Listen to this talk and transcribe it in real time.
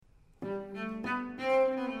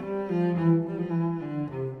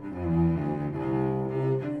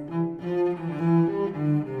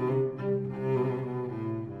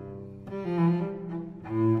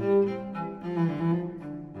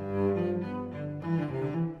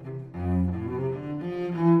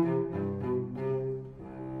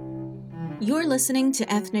You're listening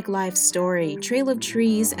to Ethnic Life Story, Trail of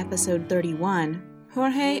Trees, Episode 31,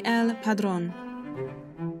 Jorge El Padrón.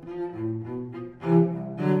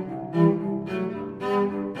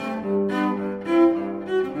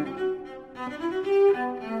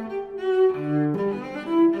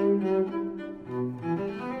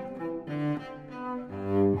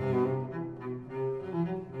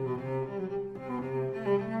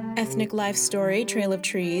 Ethnic Life Story, Trail of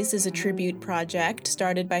Trees is a tribute project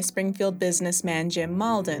started by Springfield businessman Jim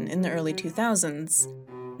Malden in the early 2000s.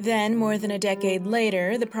 Then, more than a decade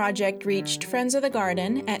later, the project reached Friends of the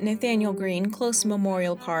Garden at Nathaniel Green Close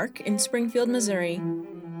Memorial Park in Springfield, Missouri.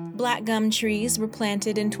 Black gum trees were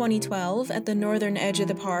planted in 2012 at the northern edge of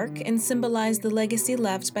the park and symbolize the legacy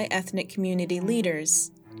left by ethnic community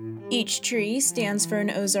leaders. Each tree stands for an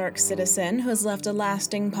Ozark citizen who has left a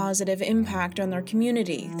lasting positive impact on their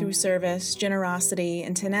community through service, generosity,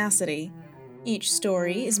 and tenacity. Each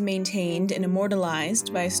story is maintained and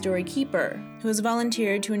immortalized by a story keeper who has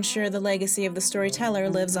volunteered to ensure the legacy of the storyteller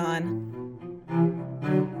lives on.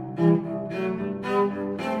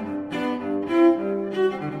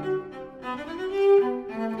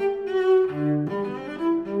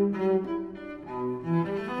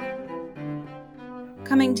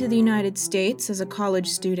 Coming to the United States as a college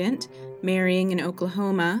student, marrying in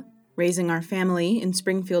Oklahoma, raising our family in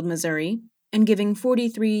Springfield, Missouri, and giving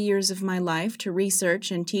 43 years of my life to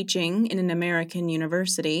research and teaching in an American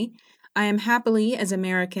university, I am happily as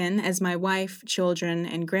American as my wife, children,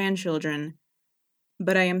 and grandchildren.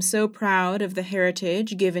 But I am so proud of the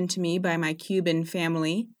heritage given to me by my Cuban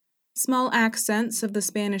family. Small accents of the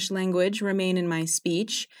Spanish language remain in my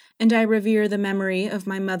speech, and I revere the memory of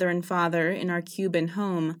my mother and father in our Cuban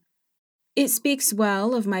home. It speaks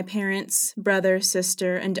well of my parents, brother,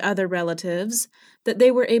 sister, and other relatives that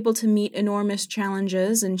they were able to meet enormous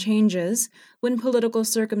challenges and changes when political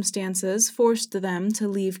circumstances forced them to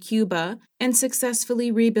leave Cuba and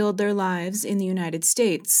successfully rebuild their lives in the United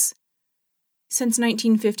States. Since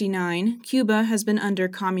 1959, Cuba has been under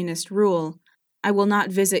communist rule. I will not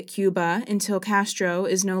visit Cuba until Castro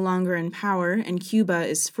is no longer in power and Cuba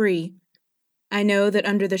is free. I know that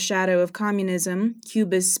under the shadow of communism,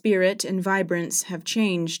 Cuba's spirit and vibrance have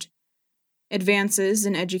changed. Advances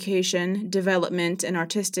in education, development, and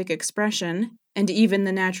artistic expression, and even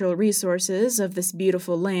the natural resources of this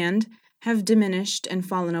beautiful land, have diminished and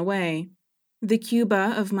fallen away. The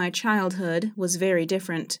Cuba of my childhood was very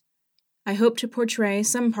different. I hope to portray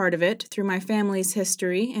some part of it through my family's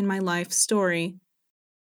history and my life story.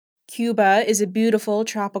 Cuba is a beautiful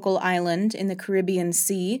tropical island in the Caribbean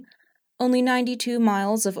Sea, only 92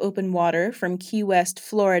 miles of open water from Key West,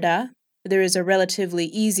 Florida. There is a relatively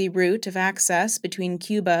easy route of access between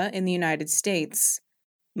Cuba and the United States.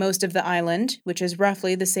 Most of the island, which is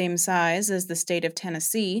roughly the same size as the state of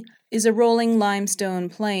Tennessee, is a rolling limestone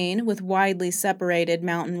plain with widely separated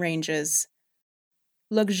mountain ranges.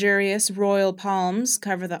 Luxurious royal palms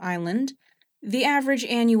cover the island. The average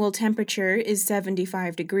annual temperature is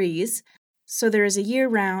 75 degrees, so there is a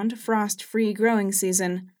year-round, frost-free growing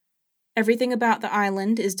season. Everything about the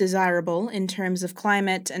island is desirable in terms of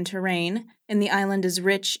climate and terrain, and the island is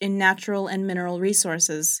rich in natural and mineral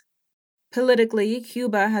resources. Politically,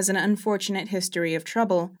 Cuba has an unfortunate history of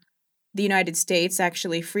trouble. The United States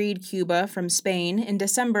actually freed Cuba from Spain in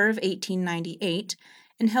December of 1898,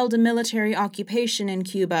 and held a military occupation in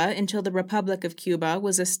Cuba until the Republic of Cuba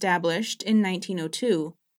was established in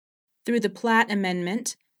 1902. Through the Platt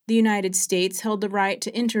Amendment, the United States held the right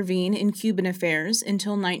to intervene in Cuban affairs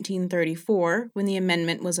until 1934, when the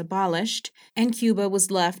amendment was abolished, and Cuba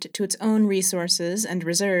was left to its own resources and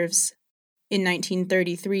reserves. In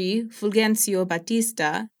 1933, Fulgencio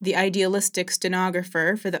Batista, the idealistic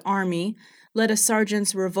stenographer for the army, led a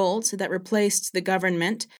sergeant's revolt that replaced the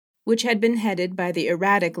government, which had been headed by the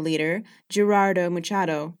erratic leader, Gerardo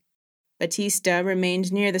Machado. Batista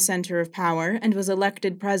remained near the center of power and was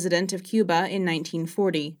elected president of Cuba in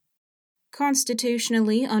 1940.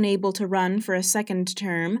 Constitutionally unable to run for a second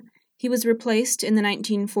term, he was replaced in the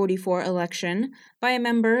 1944 election by a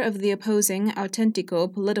member of the opposing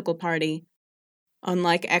Auténtico political party.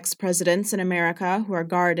 Unlike ex-presidents in America who are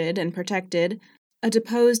guarded and protected, a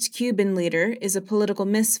deposed Cuban leader is a political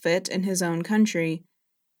misfit in his own country.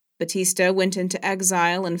 Batista went into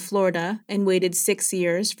exile in Florida and waited 6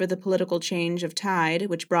 years for the political change of tide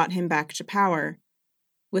which brought him back to power.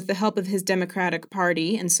 With the help of his Democratic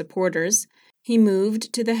Party and supporters, he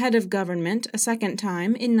moved to the head of government a second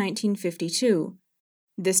time in 1952.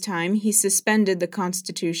 This time he suspended the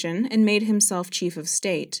Constitution and made himself chief of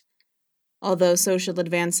state. Although social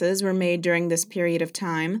advances were made during this period of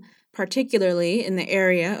time, particularly in the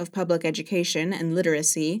area of public education and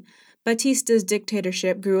literacy, Batista's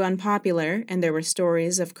dictatorship grew unpopular, and there were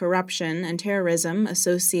stories of corruption and terrorism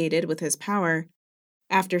associated with his power.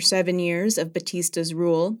 After 7 years of Batista's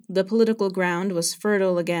rule, the political ground was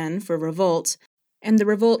fertile again for revolt, and the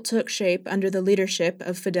revolt took shape under the leadership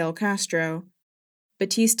of Fidel Castro.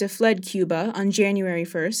 Batista fled Cuba on January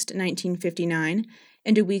 1, 1959,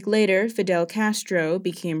 and a week later Fidel Castro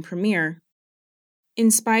became premier. In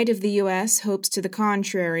spite of the U.S. hopes to the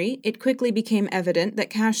contrary, it quickly became evident that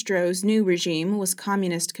Castro's new regime was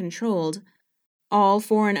communist-controlled. All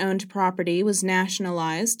foreign-owned property was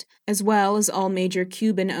nationalized, as well as all major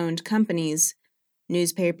Cuban-owned companies.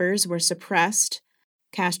 Newspapers were suppressed.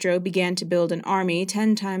 Castro began to build an army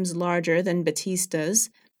 10 times larger than Batista's,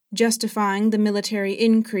 justifying the military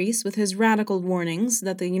increase with his radical warnings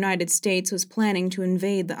that the United States was planning to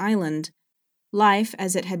invade the island. Life,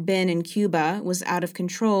 as it had been in Cuba, was out of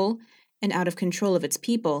control, and out of control of its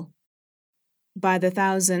people. By the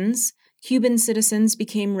thousands, Cuban citizens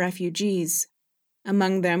became refugees.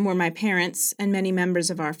 Among them were my parents and many members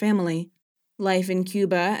of our family. Life in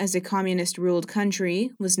Cuba as a communist-ruled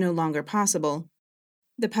country was no longer possible.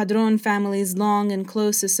 The Padrón family's long and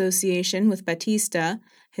close association with Batista,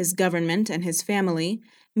 his government, and his family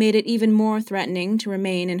made it even more threatening to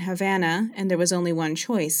remain in Havana, and there was only one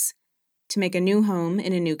choice: to make a new home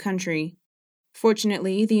in a new country.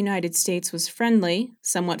 Fortunately, the United States was friendly,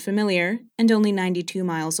 somewhat familiar, and only 92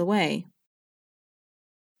 miles away.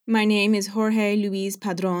 My name is Jorge Luis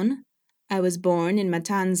Padrón. I was born in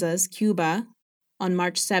Matanzas, Cuba, on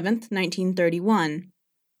March 7, 1931.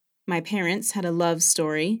 My parents had a love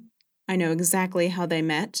story. I know exactly how they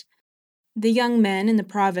met. The young men in the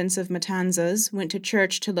province of Matanzas went to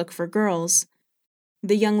church to look for girls.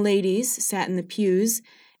 The young ladies sat in the pews,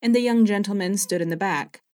 and the young gentlemen stood in the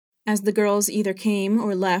back. As the girls either came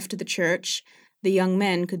or left the church, the young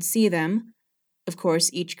men could see them. Of course,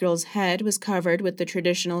 each girl's head was covered with the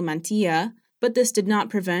traditional mantilla, but this did not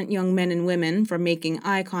prevent young men and women from making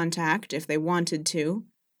eye contact if they wanted to.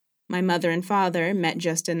 My mother and father met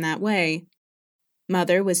just in that way.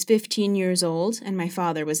 Mother was 15 years old, and my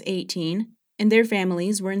father was 18, and their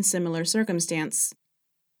families were in similar circumstance.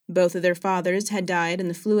 Both of their fathers had died in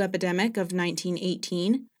the flu epidemic of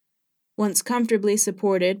 1918. Once comfortably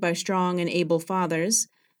supported by strong and able fathers,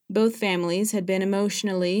 both families had been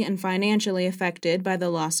emotionally and financially affected by the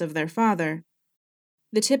loss of their father.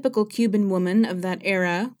 The typical Cuban woman of that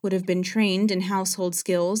era would have been trained in household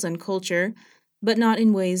skills and culture, but not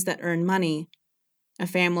in ways that earn money. A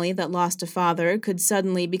family that lost a father could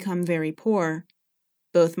suddenly become very poor.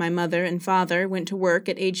 Both my mother and father went to work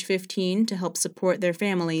at age 15 to help support their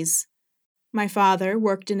families. My father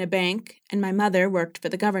worked in a bank, and my mother worked for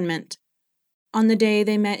the government. On the day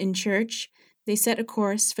they met in church, they set a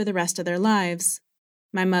course for the rest of their lives.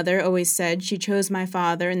 My mother always said she chose my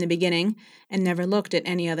father in the beginning and never looked at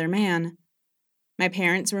any other man. My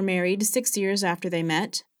parents were married 6 years after they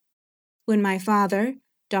met. When my father,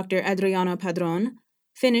 Dr. Adriano Padrón,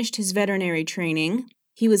 finished his veterinary training,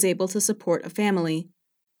 he was able to support a family.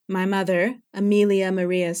 My mother, Amelia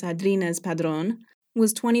Maria Sadrinas Padrón,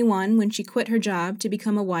 was 21 when she quit her job to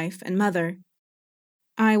become a wife and mother.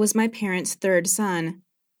 I was my parents' third son.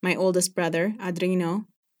 My oldest brother, Adrino,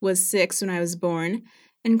 was 6 when I was born,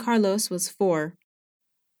 and Carlos was 4.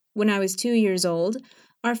 When I was 2 years old,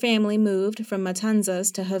 our family moved from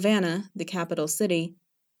Matanzas to Havana, the capital city.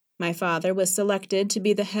 My father was selected to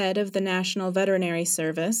be the head of the National Veterinary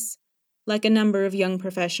Service. Like a number of young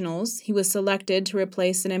professionals, he was selected to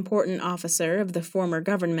replace an important officer of the former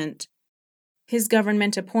government. His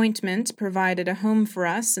government appointment provided a home for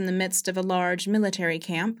us in the midst of a large military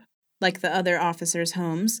camp. Like the other officers'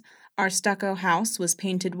 homes, our stucco house was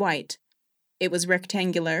painted white. It was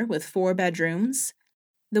rectangular with 4 bedrooms.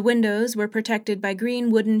 The windows were protected by green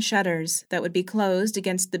wooden shutters that would be closed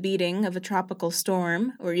against the beating of a tropical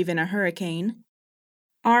storm or even a hurricane.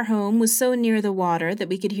 Our home was so near the water that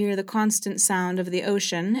we could hear the constant sound of the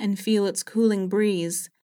ocean and feel its cooling breeze.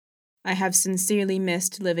 I have sincerely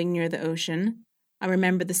missed living near the ocean. I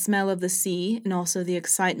remember the smell of the sea and also the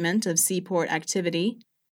excitement of seaport activity.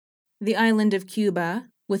 The island of Cuba,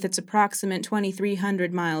 with its approximate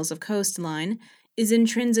 2,300 miles of coastline, is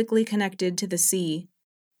intrinsically connected to the sea.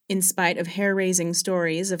 In spite of hair-raising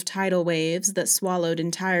stories of tidal waves that swallowed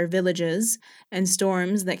entire villages and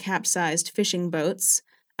storms that capsized fishing boats,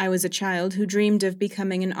 I was a child who dreamed of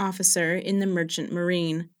becoming an officer in the merchant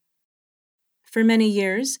marine. For many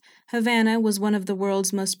years, Havana was one of the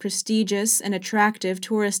world's most prestigious and attractive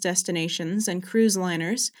tourist destinations and cruise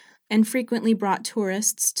liners, and frequently brought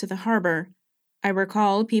tourists to the harbor. I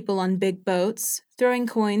recall people on big boats throwing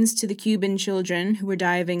coins to the Cuban children who were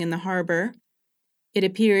diving in the harbor. It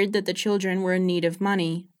appeared that the children were in need of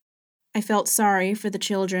money. I felt sorry for the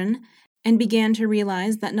children and began to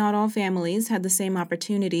realize that not all families had the same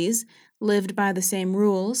opportunities, lived by the same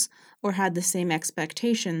rules, or had the same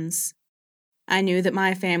expectations. I knew that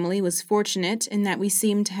my family was fortunate in that we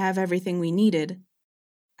seemed to have everything we needed.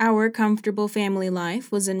 Our comfortable family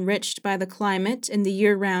life was enriched by the climate and the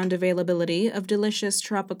year-round availability of delicious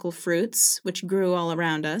tropical fruits, which grew all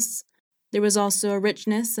around us. There was also a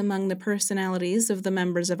richness among the personalities of the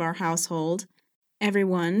members of our household.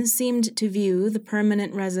 Everyone seemed to view the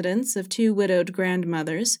permanent residence of 2 widowed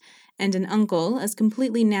grandmothers and an uncle as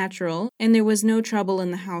completely natural, and there was no trouble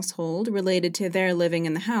in the household related to their living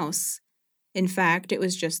in the house. In fact, it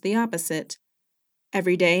was just the opposite.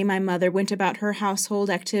 Every day my mother went about her household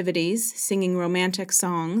activities, singing romantic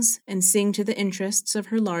songs, and seeing to the interests of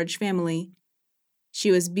her large family.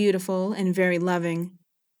 She was beautiful and very loving.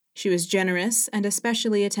 She was generous and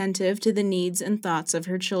especially attentive to the needs and thoughts of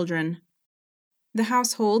her children. The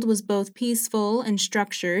household was both peaceful and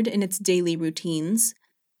structured in its daily routines.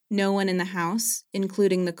 No one in the house,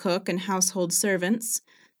 including the cook and household servants,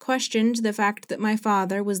 questioned the fact that my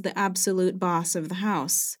father was the absolute boss of the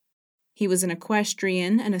house. He was an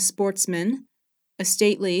equestrian and a sportsman, a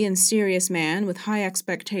stately and serious man with high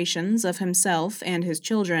expectations of himself and his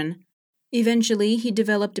children. Eventually, he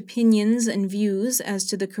developed opinions and views as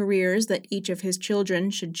to the careers that each of his children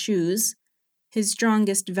should choose. His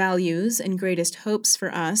strongest values and greatest hopes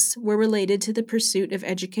for us were related to the pursuit of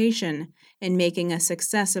education and making a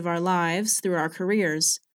success of our lives through our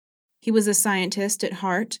careers. He was a scientist at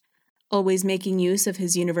heart, always making use of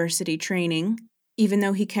his university training. Even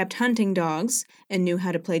though he kept hunting dogs and knew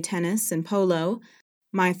how to play tennis and polo,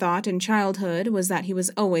 my thought in childhood was that he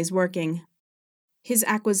was always working. His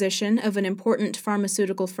acquisition of an important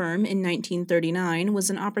pharmaceutical firm in 1939 was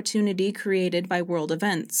an opportunity created by world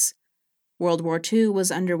events. World War II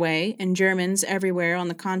was underway, and Germans everywhere on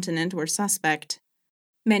the continent were suspect.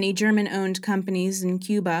 Many German-owned companies in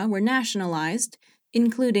Cuba were nationalized,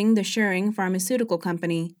 including the Schering Pharmaceutical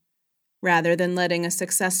Company. Rather than letting a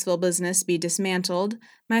successful business be dismantled,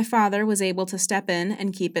 my father was able to step in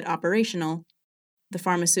and keep it operational. The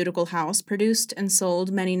pharmaceutical house produced and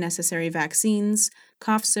sold many necessary vaccines,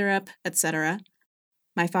 cough syrup, etc.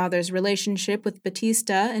 My father's relationship with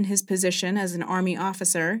Batista and his position as an army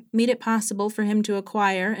officer made it possible for him to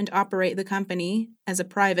acquire and operate the company as a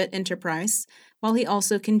private enterprise, while he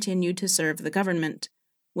also continued to serve the government.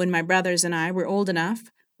 When my brothers and I were old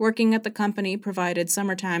enough, working at the company provided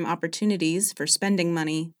summertime opportunities for spending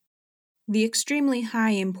money. The extremely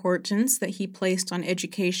high importance that he placed on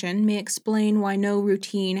education may explain why no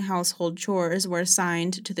routine household chores were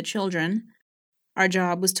assigned to the children. Our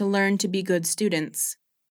job was to learn to be good students.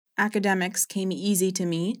 Academics came easy to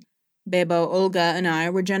me. Bebo, Olga, and I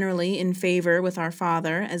were generally in favor with our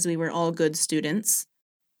father, as we were all good students.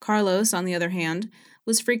 Carlos, on the other hand,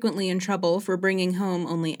 was frequently in trouble for bringing home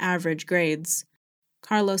only average grades.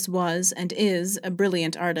 Carlos was and is a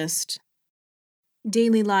brilliant artist.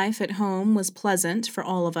 Daily life at home was pleasant for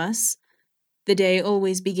all of us. The day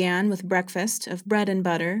always began with breakfast of bread and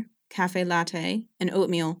butter, café latte, and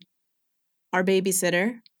oatmeal. Our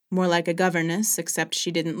babysitter, more like a governess except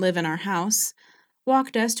she didn't live in our house,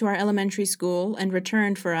 walked us to our elementary school and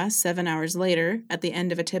returned for us 7 hours later at the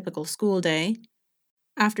end of a typical school day.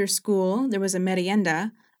 After school, there was a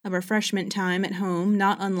merienda, a refreshment time at home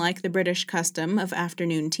not unlike the British custom of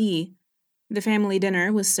afternoon tea. The family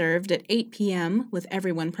dinner was served at 8 p.m. with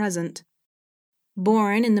everyone present.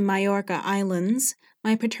 Born in the Majorca Islands,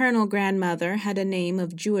 my paternal grandmother had a name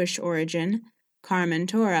of Jewish origin, Carmen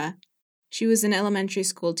Tora. She was an elementary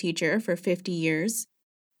school teacher for 50 years.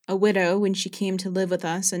 A widow when she came to live with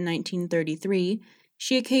us in 1933,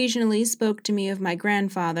 she occasionally spoke to me of my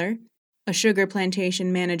grandfather, a sugar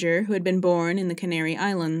plantation manager who had been born in the Canary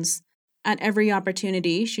Islands. At every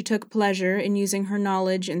opportunity, she took pleasure in using her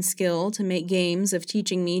knowledge and skill to make games of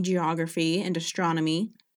teaching me geography and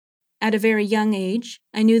astronomy. At a very young age,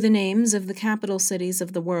 I knew the names of the capital cities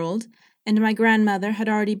of the world, and my grandmother had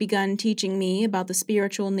already begun teaching me about the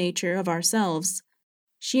spiritual nature of ourselves.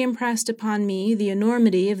 She impressed upon me the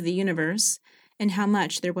enormity of the universe and how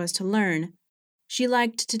much there was to learn. She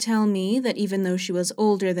liked to tell me that even though she was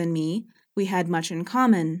older than me, we had much in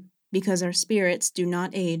common, because our spirits do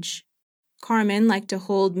not age. Carmen liked to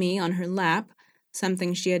hold me on her lap,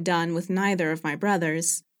 something she had done with neither of my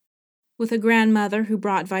brothers. With a grandmother who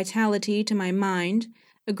brought vitality to my mind,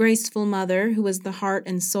 a graceful mother who was the heart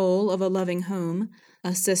and soul of a loving home,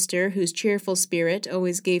 a sister whose cheerful spirit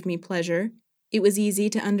always gave me pleasure, it was easy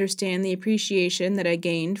to understand the appreciation that I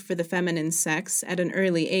gained for the feminine sex at an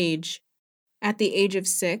early age. At the age of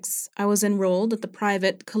 6, I was enrolled at the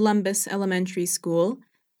private Columbus Elementary School.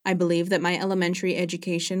 I believe that my elementary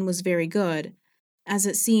education was very good, as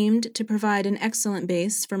it seemed to provide an excellent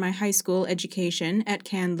base for my high school education at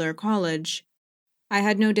Candler College. I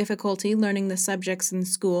had no difficulty learning the subjects in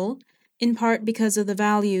school, in part because of the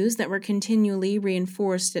values that were continually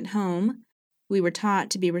reinforced at home. We were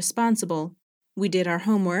taught to be responsible. We did our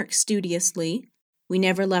homework studiously. We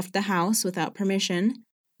never left the house without permission.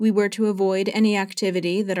 We were to avoid any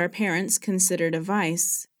activity that our parents considered a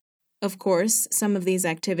vice. Of course, some of these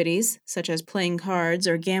activities, such as playing cards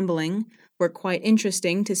or gambling, were quite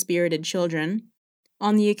interesting to spirited children.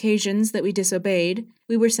 On the occasions that we disobeyed,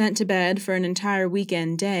 we were sent to bed for an entire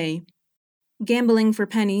weekend day. Gambling for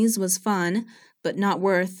pennies was fun, but not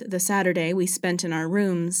worth the Saturday we spent in our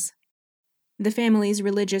rooms. The family's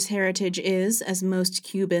religious heritage is, as most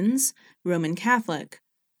Cubans, Roman Catholic.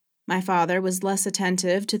 My father was less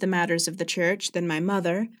attentive to the matters of the church than my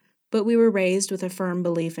mother, but we were raised with a firm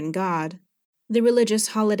belief in God. The religious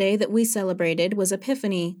holiday that we celebrated was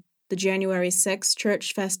Epiphany, the January 6th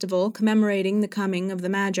church festival commemorating the coming of the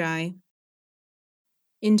Magi.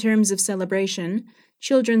 In terms of celebration,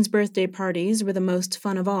 children's birthday parties were the most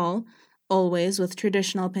fun of all, always with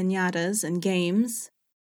traditional piñatas and games.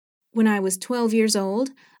 When I was 12 years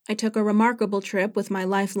old, I took a remarkable trip with my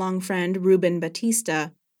lifelong friend Ruben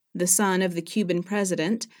Batista. The son of the Cuban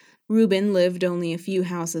president, Ruben lived only a few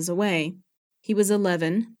houses away. He was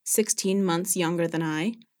 11, 16 months younger than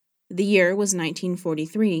I. The year was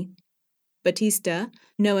 1943. Batista,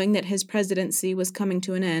 knowing that his presidency was coming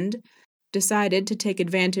to an end, decided to take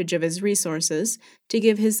advantage of his resources to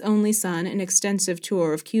give his only son an extensive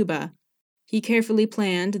tour of Cuba. He carefully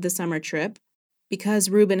planned the summer trip. Because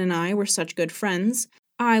Ruben and I were such good friends,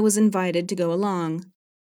 I was invited to go along.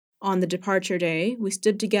 On the departure day, we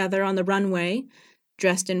stood together on the runway,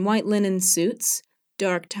 dressed in white linen suits,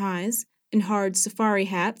 dark ties, and hard safari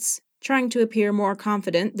hats, trying to appear more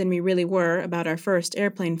confident than we really were about our first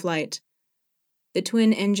airplane flight. The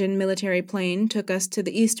twin-engine military plane took us to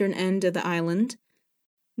the eastern end of the island.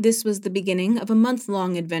 This was the beginning of a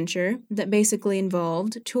month-long adventure that basically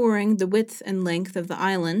involved touring the width and length of the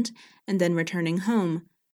island and then returning home.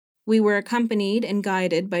 We were accompanied and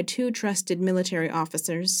guided by 2 trusted military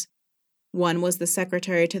officers. One was the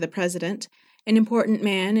secretary to the president, an important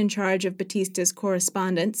man in charge of Batista's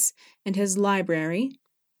correspondence and his library,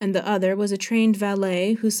 and the other was a trained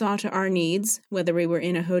valet who saw to our needs, whether we were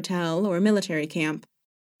in a hotel or military camp.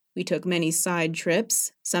 We took many side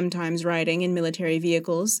trips, sometimes riding in military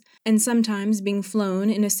vehicles, and sometimes being flown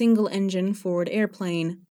in a single-engine Ford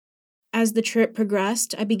airplane. As the trip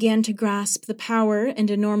progressed, I began to grasp the power and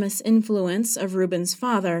enormous influence of Ruben's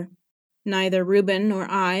father. Neither Ruben nor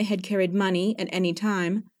I had carried money at any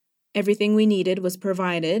time. Everything we needed was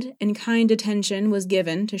provided, and kind attention was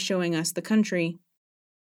given to showing us the country.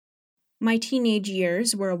 My teenage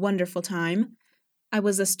years were a wonderful time. I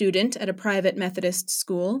was a student at a private Methodist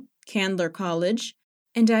school, Candler College,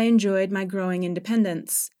 and I enjoyed my growing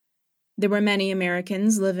independence. There were many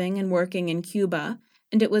Americans living and working in Cuba,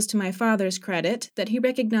 and it was to my father's credit that he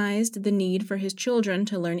recognized the need for his children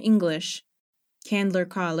to learn English. Candler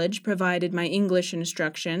College provided my English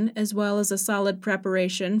instruction as well as a solid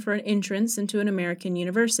preparation for an entrance into an American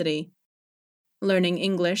university. Learning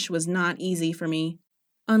English was not easy for me.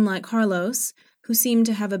 Unlike Carlos, who seemed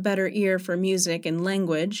to have a better ear for music and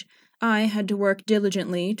language, I had to work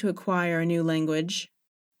diligently to acquire a new language.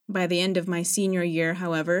 By the end of my senior year,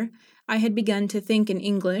 however, I had begun to think in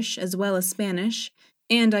English as well as Spanish,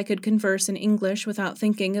 and I could converse in English without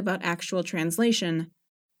thinking about actual translation.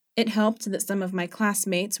 It helped that some of my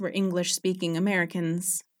classmates were English-speaking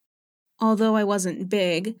Americans. Although I wasn't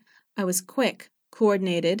big, I was quick,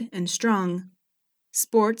 coordinated, and strong.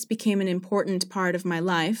 Sports became an important part of my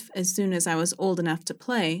life as soon as I was old enough to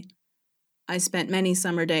play. I spent many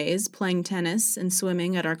summer days playing tennis and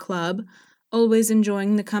swimming at our club, always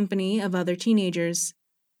enjoying the company of other teenagers.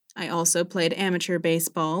 I also played amateur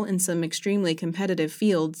baseball in some extremely competitive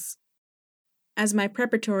fields. As my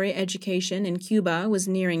preparatory education in Cuba was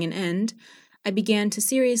nearing an end, I began to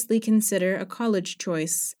seriously consider a college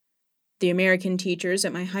choice. The American teachers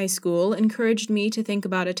at my high school encouraged me to think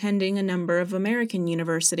about attending a number of American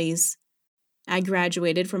universities. I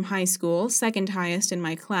graduated from high school second highest in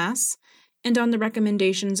my class, and on the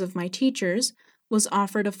recommendations of my teachers, was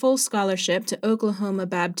offered a full scholarship to Oklahoma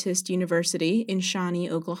Baptist University in Shawnee,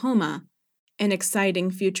 Oklahoma. An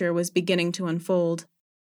exciting future was beginning to unfold.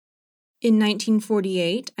 In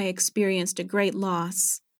 1948, I experienced a great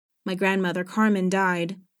loss. My grandmother Carmen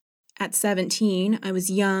died. At 17, I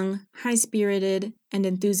was young, high-spirited, and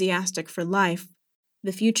enthusiastic for life.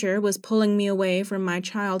 The future was pulling me away from my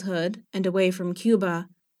childhood and away from Cuba,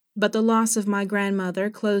 but the loss of my grandmother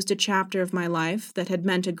closed a chapter of my life that had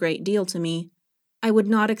meant a great deal to me. I would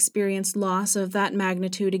not experience loss of that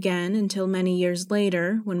magnitude again until many years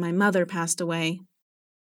later, when my mother passed away.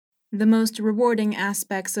 The most rewarding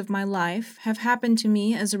aspects of my life have happened to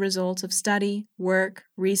me as a result of study, work,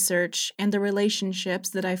 research, and the relationships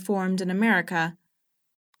that I formed in America.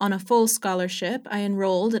 On a full scholarship, I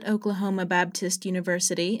enrolled at Oklahoma Baptist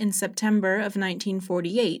University in September of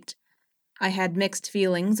 1948. I had mixed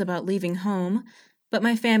feelings about leaving home, but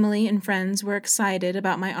my family and friends were excited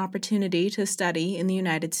about my opportunity to study in the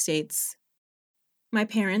United States. My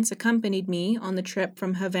parents accompanied me on the trip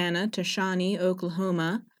from Havana to Shawnee,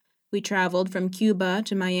 Oklahoma. We traveled from Cuba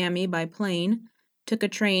to Miami by plane, took a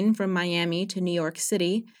train from Miami to New York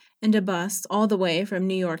City, and a bus all the way from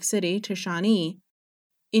New York City to Shawnee.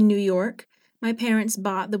 In New York, my parents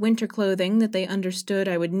bought the winter clothing that they understood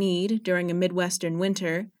I would need during a Midwestern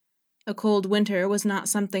winter. A cold winter was not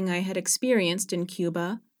something I had experienced in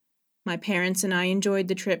Cuba. My parents and I enjoyed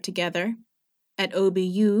the trip together. At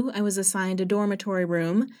OBU, I was assigned a dormitory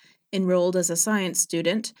room, enrolled as a science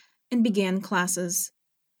student, and began classes.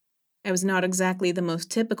 I was not exactly the most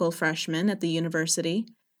typical freshman at the university.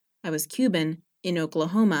 I was Cuban, in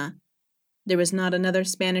Oklahoma. There was not another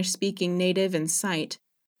Spanish-speaking native in sight.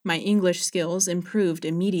 My English skills improved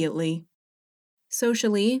immediately.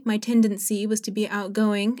 Socially, my tendency was to be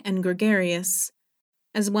outgoing and gregarious.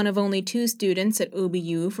 As one of only 2 students at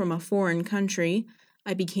OBU from a foreign country,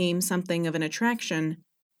 I became something of an attraction.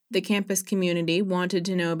 The campus community wanted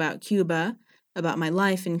to know about Cuba, about my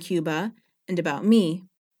life in Cuba, and about me.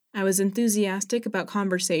 I was enthusiastic about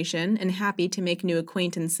conversation and happy to make new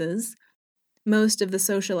acquaintances. Most of the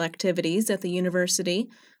social activities at the university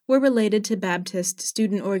were related to Baptist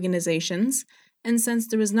student organizations, and since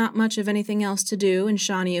there was not much of anything else to do in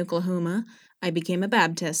Shawnee, Oklahoma, I became a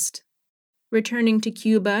Baptist. Returning to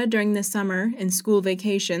Cuba during the summer and school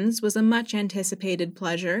vacations was a much-anticipated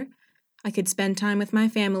pleasure. I could spend time with my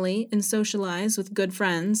family and socialize with good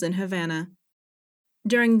friends in Havana.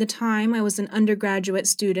 During the time I was an undergraduate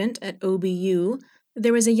student at OBU,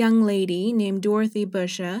 there was a young lady named Dorothy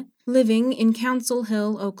Busha living in Council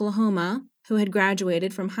Hill, Oklahoma, who had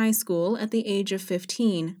graduated from high school at the age of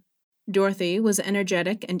 15. Dorothy was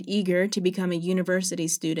energetic and eager to become a university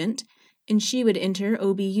student, and she would enter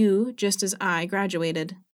OBU just as I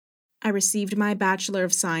graduated. I received my Bachelor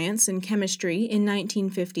of Science in Chemistry in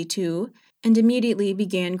 1952 and immediately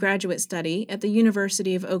began graduate study at the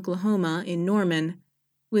University of Oklahoma in Norman.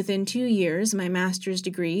 Within 2 years, my master's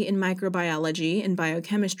degree in microbiology and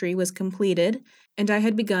biochemistry was completed, and I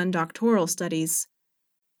had begun doctoral studies.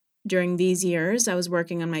 During these years, I was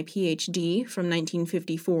working on my PhD from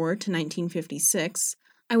 1954 to 1956.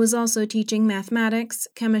 I was also teaching mathematics,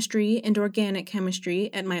 chemistry, and organic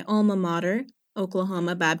chemistry at my alma mater,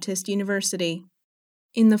 Oklahoma Baptist University.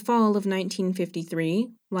 In the fall of 1953,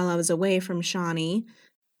 while I was away from Shawnee,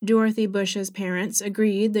 Dorothy Busha's parents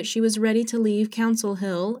agreed that she was ready to leave Council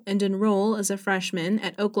Hill and enroll as a freshman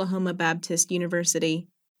at Oklahoma Baptist University.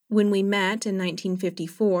 When we met in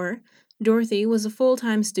 1954, Dorothy was a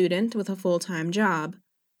full-time student with a full-time job.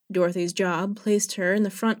 Dorothy's job placed her in the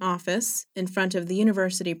front office, in front of the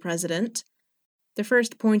university president, the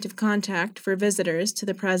first point of contact for visitors to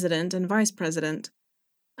the president and vice president.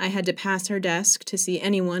 I had to pass her desk to see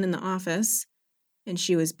anyone in the office, and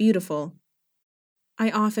she was beautiful.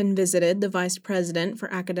 I often visited the vice president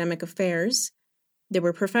for academic affairs. There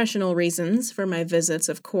were professional reasons for my visits,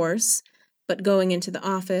 of course, but going into the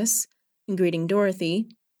office and greeting Dorothy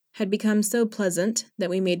had become so pleasant that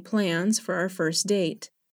we made plans for our first date.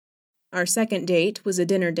 Our second date was a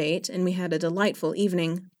dinner date, and we had a delightful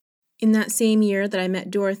evening. In that same year that I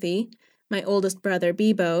met Dorothy, my oldest brother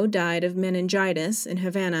Bebo died of meningitis in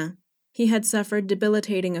Havana. He had suffered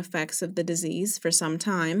debilitating effects of the disease for some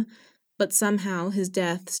time, but somehow his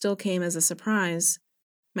death still came as a surprise.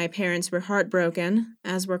 My parents were heartbroken,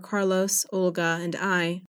 as were Carlos, Olga, and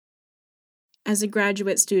I. As a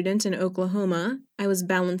graduate student in Oklahoma, I was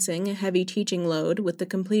balancing a heavy teaching load with the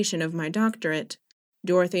completion of my doctorate.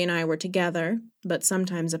 Dorothy and I were together, but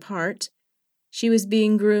sometimes apart. She was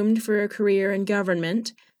being groomed for a career in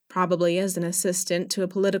government, probably as an assistant to a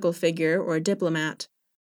political figure or a diplomat.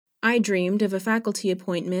 I dreamed of a faculty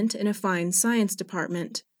appointment in a fine science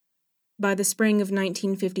department. By the spring of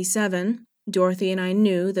 1957, Dorothy and I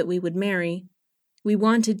knew that we would marry. We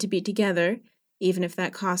wanted to be together, even if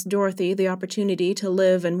that cost Dorothy the opportunity to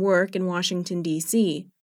live and work in Washington, D.C.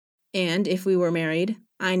 And if we were married,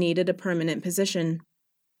 I needed a permanent position.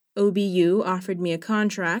 OBU offered me a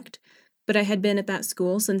contract, but I had been at that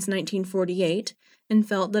school since 1948 and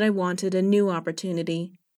felt that I wanted a new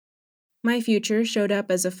opportunity. My future showed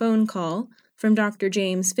up as a phone call from Dr.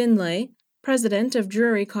 James Finlay, president of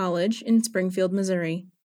Drury College in Springfield, Missouri.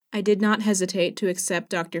 I did not hesitate to accept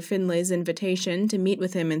Dr. Finlay's invitation to meet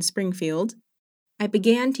with him in Springfield. I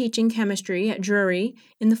began teaching chemistry at Drury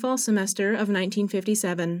in the fall semester of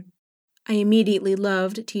 1957. I immediately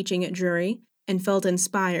loved teaching at Drury and felt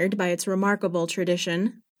inspired by its remarkable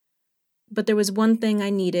tradition. But there was one thing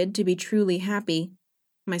I needed to be truly happy.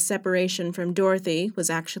 My separation from Dorothy was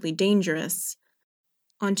actually dangerous.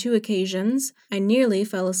 On 2 occasions, I nearly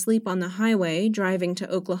fell asleep on the highway driving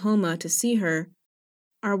to Oklahoma to see her.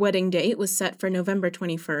 Our wedding date was set for November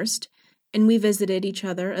 21st, and we visited each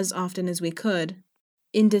other as often as we could.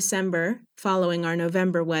 In December, following our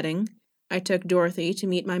November wedding, I took Dorothy to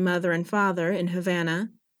meet my mother and father in Havana.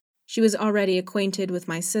 She was already acquainted with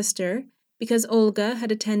my sister because Olga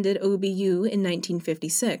had attended OBU in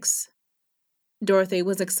 1956. Dorothy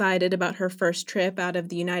was excited about her first trip out of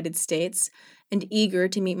the United States and eager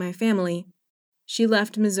to meet my family. She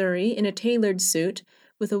left Missouri in a tailored suit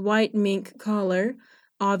with a white mink collar,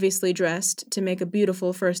 obviously dressed to make a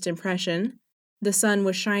beautiful first impression. The sun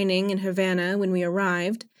was shining in Havana when we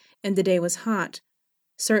arrived, and the day was hot.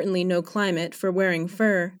 Certainly no climate for wearing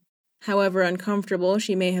fur. However uncomfortable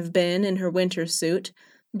she may have been in her winter suit,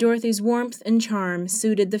 Dorothy's warmth and charm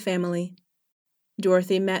suited the family.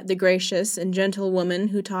 Dorothy met the gracious and gentle woman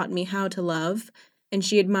who taught me how to love, and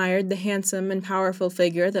she admired the handsome and powerful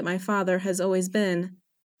figure that my father has always been.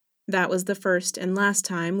 That was the first and last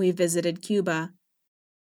time we visited Cuba.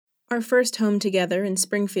 Our first home together in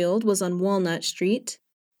Springfield was on Walnut Street.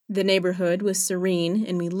 The neighborhood was serene,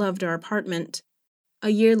 and we loved our apartment. A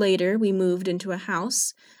year later, we moved into a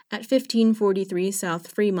house at 1543 South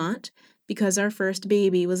Fremont because our first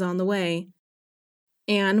baby was on the way.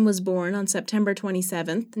 Anne was born on September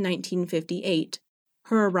 27, 1958.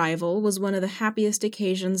 Her arrival was one of the happiest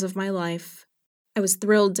occasions of my life. I was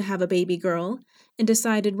thrilled to have a baby girl and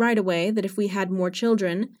decided right away that if we had more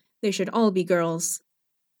children, they should all be girls.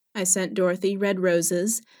 I sent Dorothy red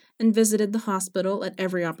roses and visited the hospital at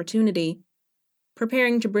every opportunity.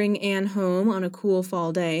 Preparing to bring Anne home on a cool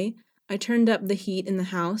fall day, I turned up the heat in the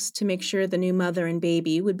house to make sure the new mother and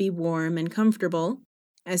baby would be warm and comfortable.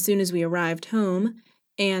 As soon as we arrived home,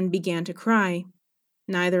 Anne began to cry.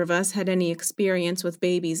 Neither of us had any experience with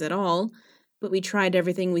babies at all, but we tried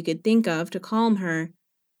everything we could think of to calm her.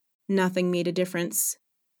 Nothing made a difference.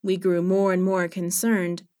 We grew more and more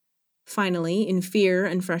concerned. Finally, in fear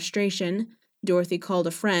and frustration, Dorothy called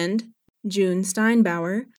a friend, June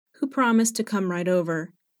Steinbauer, who promised to come right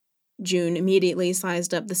over. June immediately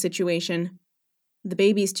sized up the situation. "The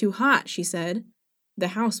baby's too hot," she said. The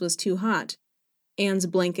house was too hot. Anne's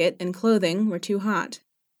blanket and clothing were too hot.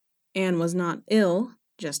 Anne was not ill,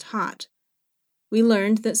 just hot. We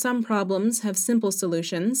learned that some problems have simple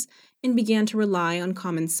solutions and began to rely on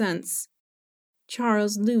common sense.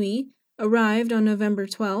 Charles Louis arrived on November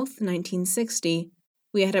 12, 1960.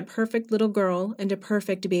 We had a perfect little girl and a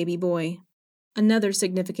perfect baby boy. Another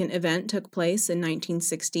significant event took place in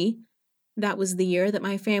 1960. That was the year that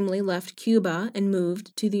my family left Cuba and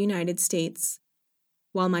moved to the United States.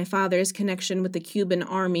 While my father's connection with the Cuban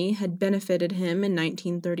Army had benefited him in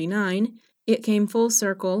 1939, it came full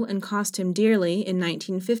circle and cost him dearly in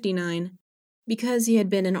 1959. Because he had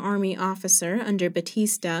been an Army officer under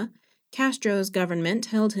Batista, Castro's government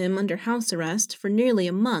held him under house arrest for nearly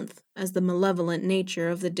a month as the malevolent nature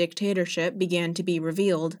of the dictatorship began to be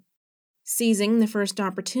revealed. Seizing the first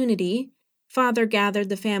opportunity, Father gathered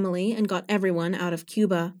the family and got everyone out of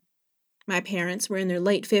Cuba. My parents were in their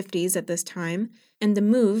late 50s at this time, and the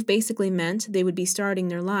move basically meant they would be starting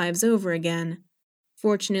their lives over again.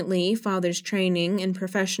 Fortunately, Father's training and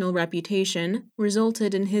professional reputation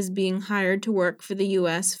resulted in his being hired to work for the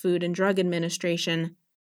U.S. Food and Drug Administration.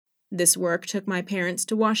 This work took my parents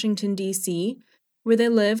to Washington, D.C., where they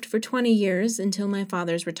lived for 20 years until my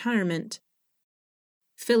father's retirement.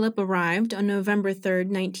 Philip arrived on November 3,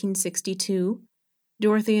 1962.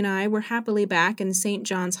 Dorothy and I were happily back in St.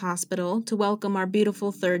 John's Hospital to welcome our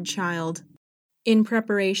beautiful third child. In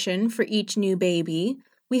preparation for each new baby,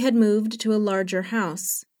 we had moved to a larger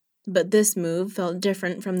house, but this move felt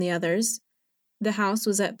different from the others. The house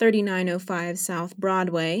was at 3905 South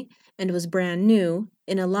Broadway and was brand new,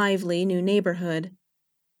 in a lively new neighborhood.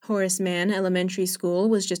 Horace Mann Elementary School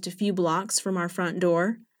was just a few blocks from our front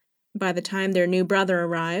door. By the time their new brother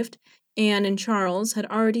arrived, Anne and Charles had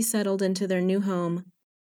already settled into their new home.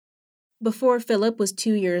 Before Philip was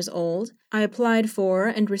 2 years old, I applied for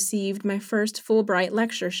and received my first Fulbright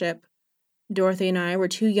lectureship. Dorothy and I were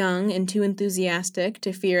too young and too enthusiastic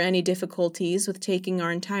to fear any difficulties with taking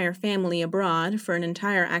our entire family abroad for an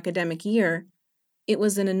entire academic year. It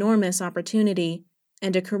was an enormous opportunity,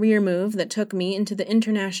 and a career move that took me into the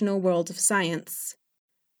international world of science.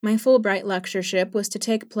 My Fulbright lectureship was to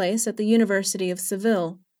take place at the University of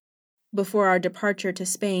Seville. Before our departure to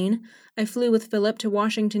Spain, I flew with Philip to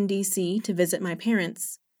Washington, D.C. to visit my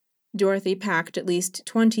parents. Dorothy packed at least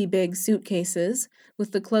 20 big suitcases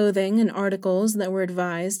with the clothing and articles that were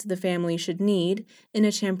advised the family should need in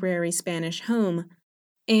a temporary Spanish home.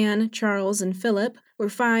 Anne, Charles, and Philip were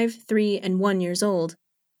 5, 3, and 1 years old.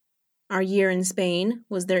 Our year in Spain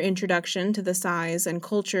was their introduction to the size and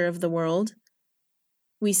culture of the world.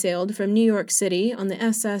 We sailed from New York City on the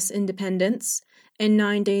SS Independence, and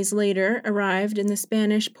 9 days later arrived in the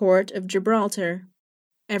Spanish port of Gibraltar.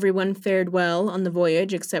 Everyone fared well on the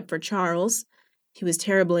voyage except for Charles. He was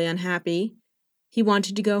terribly unhappy. He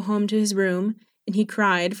wanted to go home to his room, and he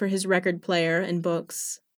cried for his record player and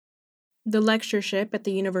books. The lectureship at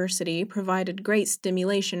the university provided great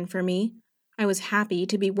stimulation for me. I was happy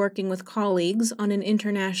to be working with colleagues on an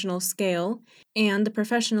international scale, and the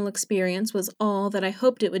professional experience was all that I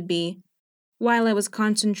hoped it would be. While I was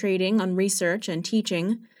concentrating on research and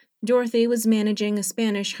teaching, Dorothy was managing a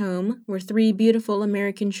Spanish home where 3 beautiful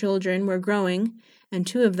American children were growing, and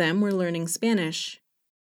 2 of them were learning Spanish.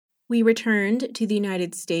 We returned to the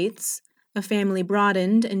United States, a family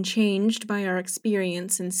broadened and changed by our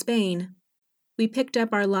experience in Spain. We picked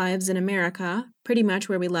up our lives in America, pretty much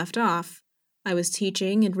where we left off. I was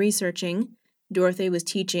teaching and researching, Dorothy was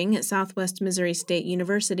teaching at Southwest Missouri State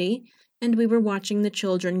University, and we were watching the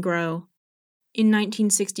children grow. In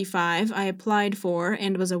 1965, I applied for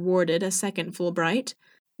and was awarded a second Fulbright.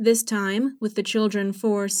 This time, with the children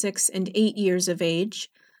 4, 6, and 8 years of age,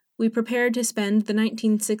 we prepared to spend the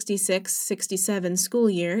 1966-67 school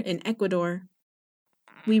year in Ecuador.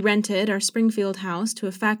 We rented our Springfield house to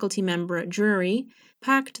a faculty member at Drury,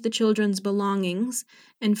 packed the children's belongings,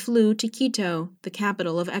 and flew to Quito, the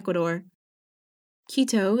capital of Ecuador.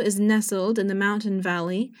 Quito is nestled in the mountain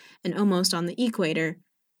valley and almost on the equator.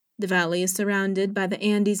 The valley is surrounded by the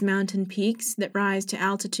Andes mountain peaks that rise to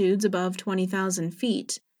altitudes above 20,000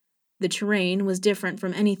 feet. The terrain was different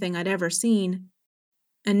from anything I'd ever seen.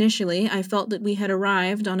 Initially, I felt that we had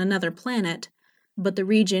arrived on another planet, but the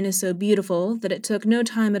region is so beautiful that it took no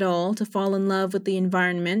time at all to fall in love with the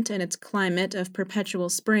environment and its climate of perpetual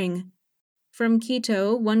spring. From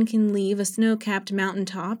Quito, one can leave a snow-capped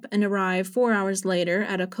mountaintop and arrive 4 hours later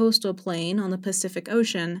at a coastal plain on the Pacific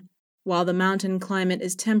Ocean. While the mountain climate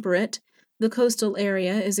is temperate, the coastal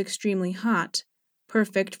area is extremely hot,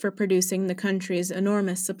 perfect for producing the country's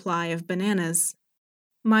enormous supply of bananas.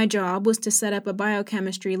 My job was to set up a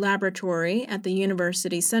biochemistry laboratory at the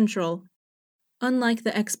University Central. Unlike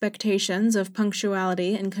the expectations of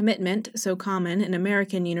punctuality and commitment so common in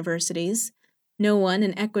American universities, no one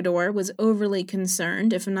in Ecuador was overly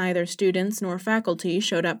concerned if neither students nor faculty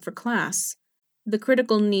showed up for class. The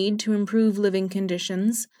critical need to improve living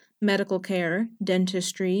conditions, medical care,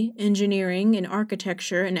 dentistry, engineering, and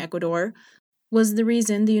architecture in Ecuador was the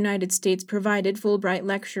reason the United States provided Fulbright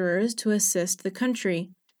lecturers to assist the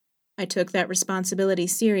country. I took that responsibility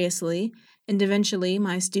seriously, and eventually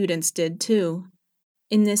my students did too.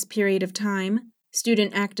 In this period of time,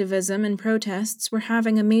 student activism and protests were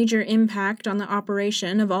having a major impact on the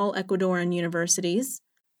operation of all Ecuadorian universities.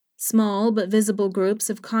 Small but visible groups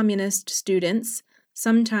of communist students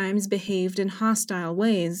sometimes behaved in hostile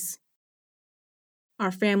ways.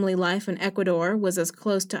 Our family life in Ecuador was as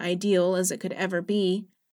close to ideal as it could ever be.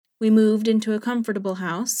 We moved into a comfortable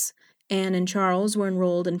house. Anne and Charles were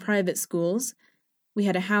enrolled in private schools. We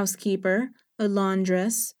had a housekeeper, a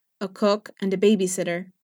laundress, a cook, and a babysitter.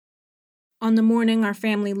 On the morning our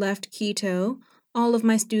family left Quito, all of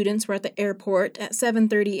my students were at the airport at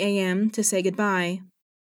 7:30 a.m. to say goodbye.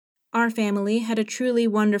 Our family had a truly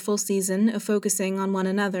wonderful season of focusing on one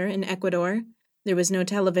another in Ecuador. There was no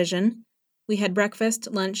television. We had breakfast,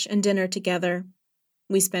 lunch, and dinner together.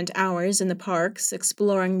 We spent hours in the parks,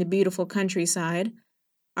 exploring the beautiful countryside.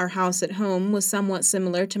 Our house at home was somewhat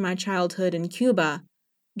similar to my childhood in Cuba.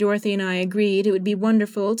 Dorothy and I agreed it would be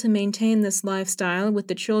wonderful to maintain this lifestyle with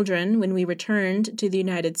the children when we returned to the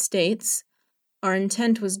United States. Our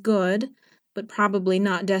intent was good, but probably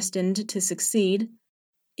not destined to succeed.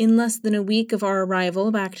 In less than a week of our arrival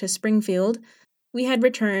back to Springfield, we had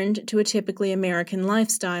returned to a typically American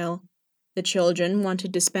lifestyle. The children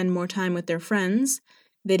wanted to spend more time with their friends,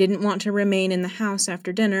 they didn't want to remain in the house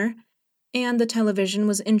after dinner, and the television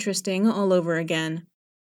was interesting all over again.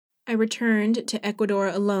 I returned to Ecuador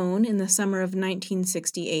alone in the summer of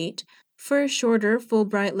 1968 for a shorter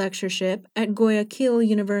Fulbright lectureship at Guayaquil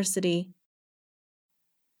University.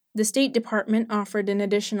 The State Department offered an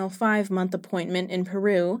additional 5-month appointment in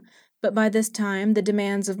Peru, but by this time the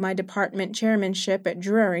demands of my department chairmanship at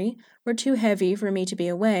Drury were too heavy for me to be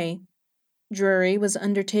away. Drury was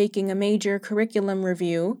undertaking a major curriculum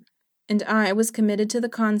review, and I was committed to the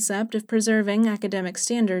concept of preserving academic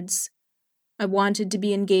standards. I wanted to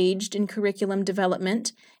be engaged in curriculum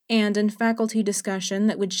development and in faculty discussion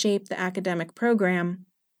that would shape the academic program.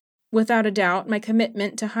 Without a doubt, my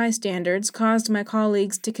commitment to high standards caused my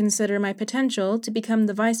colleagues to consider my potential to become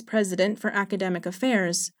the Vice President for Academic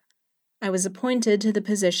Affairs. I was appointed to the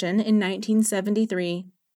position in 1973.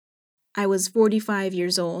 I was 45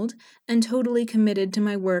 years old and totally committed to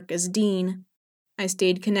my work as dean. I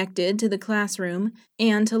stayed connected to the classroom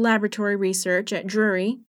and to laboratory research at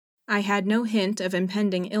Drury. I had no hint of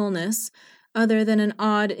impending illness, other than an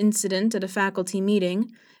odd incident at a faculty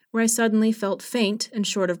meeting, where I suddenly felt faint and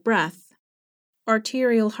short of breath.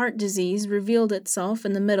 Arterial heart disease revealed itself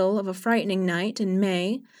in the middle of a frightening night in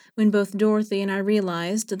May, when both Dorothy and I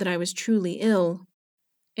realized that I was truly ill.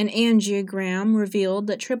 An angiogram revealed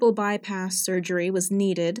that triple bypass surgery was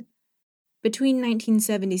needed. Between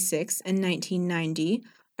 1976 and 1990,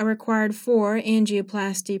 I required 4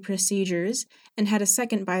 angioplasty procedures and had a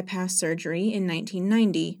second bypass surgery in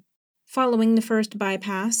 1990. Following the first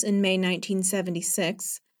bypass in May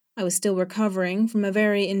 1976, I was still recovering from a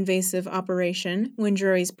very invasive operation when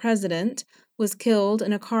Drury's president was killed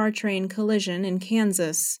in a car-train collision in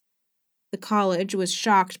Kansas. The college was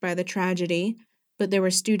shocked by the tragedy, but there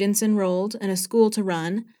were students enrolled and a school to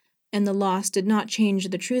run, and the loss did not change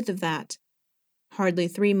the truth of that. Hardly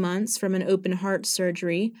 3 months from an open-heart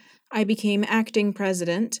surgery, I became acting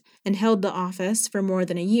president and held the office for more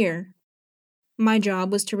than a year. My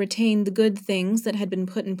job was to retain the good things that had been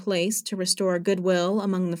put in place to restore goodwill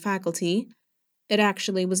among the faculty. It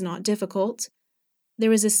actually was not difficult. There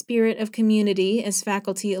was a spirit of community as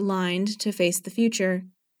faculty aligned to face the future.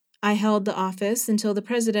 I held the office until the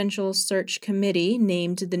Presidential Search Committee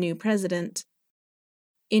named the new president.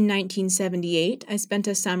 In 1978, I spent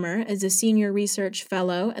a summer as a senior research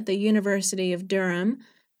fellow at the University of Durham,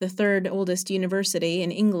 the third oldest university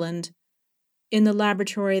in England. In the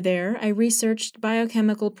laboratory there, I researched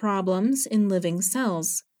biochemical problems in living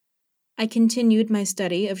cells. I continued my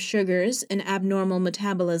study of sugars and abnormal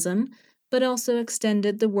metabolism, but also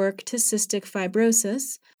extended the work to cystic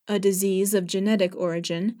fibrosis, a disease of genetic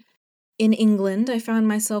origin. In England, I found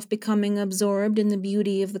myself becoming absorbed in the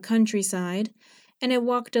beauty of the countryside, and I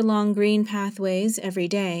walked along green pathways every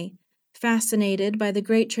day, fascinated by the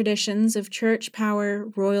great traditions of church power,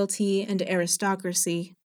 royalty, and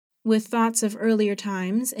aristocracy. With thoughts of earlier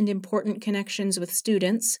times and important connections with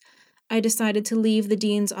students, I decided to leave the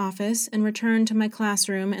dean's office and return to my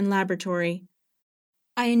classroom and laboratory.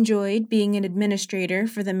 I enjoyed being an administrator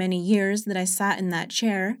for the many years that I sat in that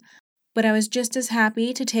chair, but I was just as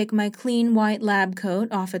happy to take my clean white lab coat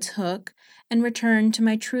off its hook and return to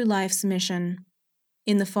my true life's mission.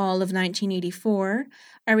 In the fall of 1984,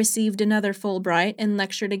 I received another Fulbright and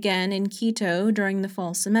lectured again in Quito during the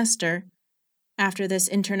fall semester. After this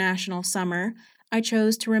international summer, I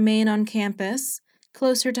chose to remain on campus,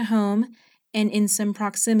 closer to home, and in some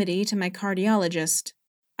proximity to my cardiologist.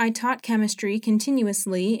 I taught chemistry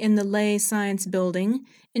continuously in the Lay Science Building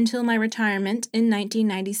until my retirement in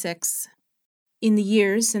 1996. In the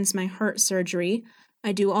years since my heart surgery,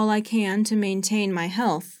 I do all I can to maintain my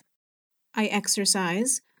health. I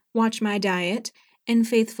exercise, watch my diet, and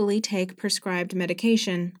faithfully take prescribed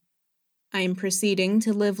medication. I am proceeding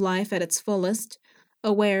to live life at its fullest,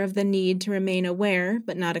 aware of the need to remain aware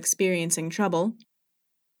but not experiencing trouble.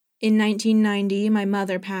 In 1990, my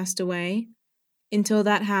mother passed away. Until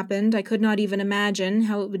that happened, I could not even imagine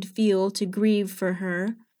how it would feel to grieve for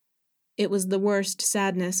her. It was the worst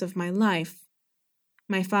sadness of my life.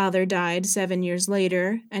 My father died 7 years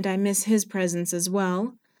later, and I miss his presence as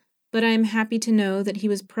well, but I am happy to know that he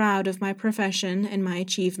was proud of my profession and my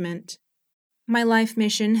achievement. My life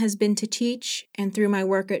mission has been to teach, and through my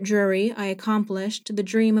work at Drury, I accomplished the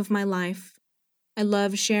dream of my life. I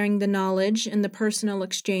love sharing the knowledge and the personal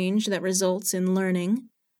exchange that results in learning.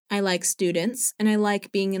 I like students, and I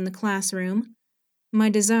like being in the classroom. My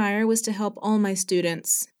desire was to help all my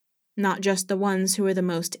students, not just the ones who were the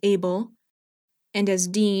most able. And as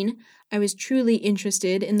dean, I was truly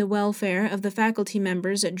interested in the welfare of the faculty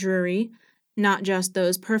members at Drury, not just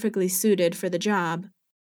those perfectly suited for the job.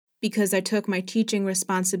 Because I took my teaching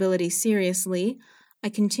responsibility seriously, I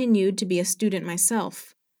continued to be a student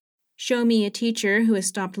myself. Show me a teacher who has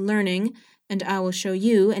stopped learning, and I will show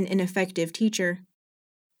you an ineffective teacher.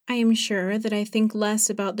 I am sure that I think less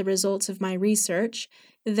about the results of my research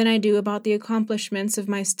than I do about the accomplishments of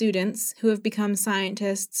my students who have become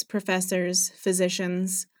scientists, professors,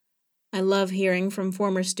 physicians. I love hearing from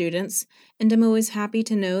former students, and am always happy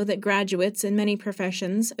to know that graduates in many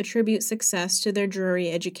professions attribute success to their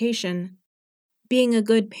jury education. Being a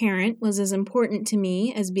good parent was as important to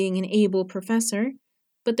me as being an able professor,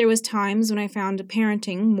 but there was times when I found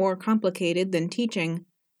parenting more complicated than teaching.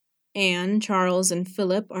 Anne, Charles, and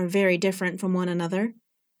Philip are very different from one another.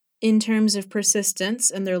 In terms of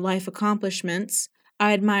persistence and their life accomplishments,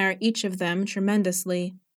 I admire each of them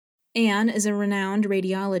tremendously. Anne is a renowned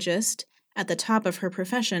radiologist at the top of her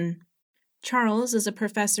profession. Charles is a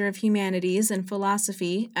professor of humanities and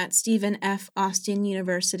philosophy at Stephen F. Austin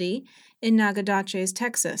University in Nacogdoches,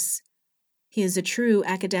 Texas. He is a true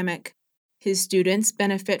academic. His students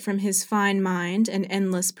benefit from his fine mind and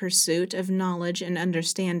endless pursuit of knowledge and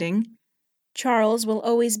understanding. Charles will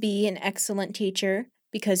always be an excellent teacher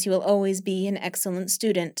because he will always be an excellent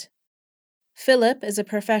student. Philip is a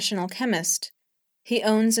professional chemist. He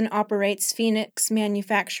owns and operates Phoenix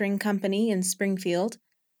Manufacturing Company in Springfield.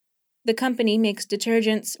 The company makes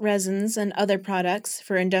detergents, resins, and other products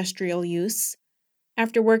for industrial use.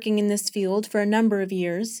 After working in this field for a number of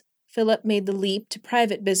years, Philip made the leap to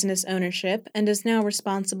private business ownership and is now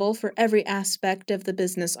responsible for every aspect of the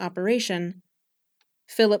business operation.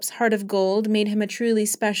 Philip's heart of gold made him a truly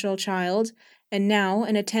special child, and now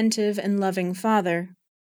an attentive and loving father.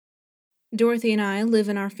 Dorothy and I live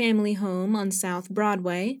in our family home on South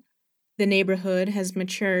Broadway. The neighborhood has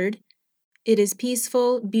matured. It is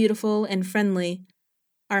peaceful, beautiful, and friendly.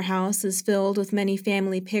 Our house is filled with many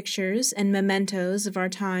family pictures and mementos of our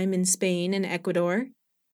time in Spain and Ecuador.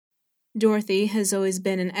 Dorothy has always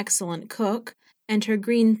been an excellent cook, and her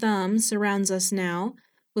green thumb surrounds us now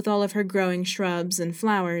with all of her growing shrubs and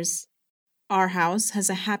flowers. Our house has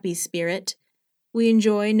a happy spirit. We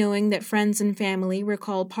enjoy knowing that friends and family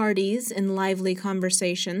recall parties and lively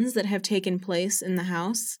conversations that have taken place in the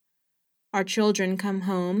house. Our children come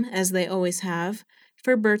home, as they always have,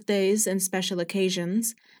 for birthdays and special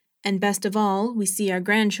occasions, and best of all, we see our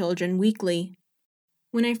grandchildren weekly.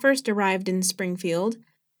 When I first arrived in Springfield,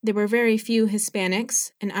 there were very few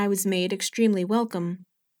Hispanics, and I was made extremely welcome.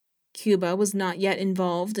 Cuba was not yet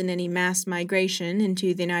involved in any mass migration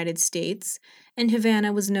into the United States, and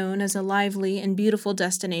Havana was known as a lively and beautiful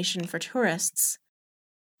destination for tourists.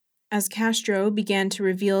 As Castro began to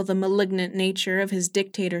reveal the malignant nature of his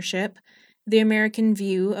dictatorship, the American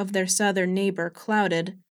view of their southern neighbor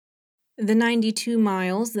clouded. The 92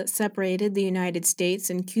 miles that separated the United States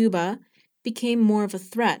and Cuba became more of a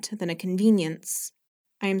threat than a convenience.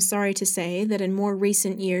 I am sorry to say that in more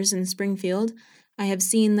recent years in Springfield, I have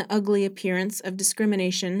seen the ugly appearance of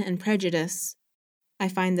discrimination and prejudice. I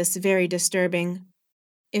find this very disturbing.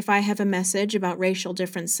 If I have a message about racial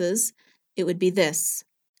differences, it would be this.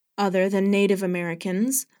 Other than Native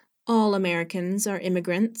Americans, all Americans are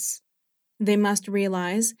immigrants. They must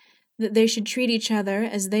realize that they should treat each other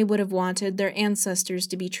as they would have wanted their ancestors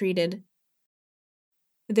to be treated.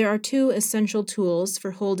 There are two essential tools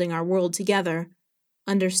for holding our world together: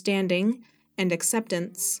 understanding and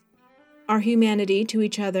acceptance. Our humanity to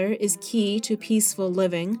each other is key to peaceful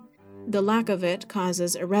living. The lack of it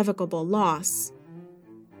causes irrevocable loss.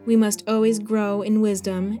 We must always grow in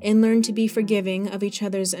wisdom and learn to be forgiving of each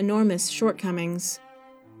other's enormous shortcomings.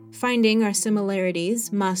 Finding our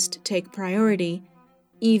similarities must take priority,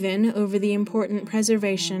 even over the important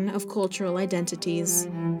preservation of cultural identities.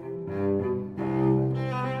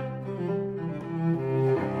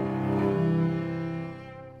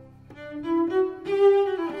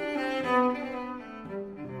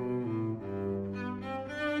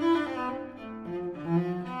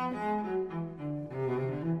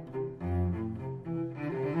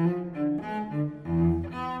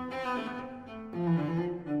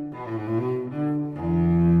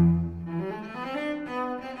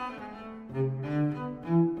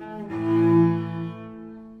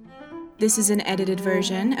 This is an edited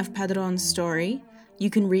version of Padron's story.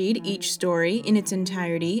 You can read each story in its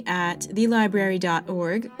entirety at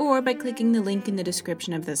thelibrary.org or by clicking the link in the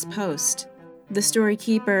description of this post. The story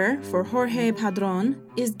keeper for Jorge Padron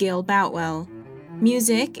is Gail Boutwell.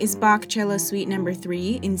 Music is Bach Cello Suite No.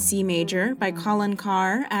 3 in C major by Colin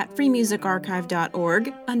Carr at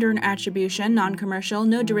freemusicarchive.org under an attribution, non-commercial,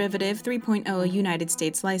 no derivative 3.0 United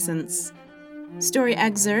States license. Story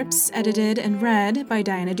excerpts edited and read by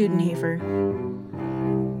Diana Dudenhofer.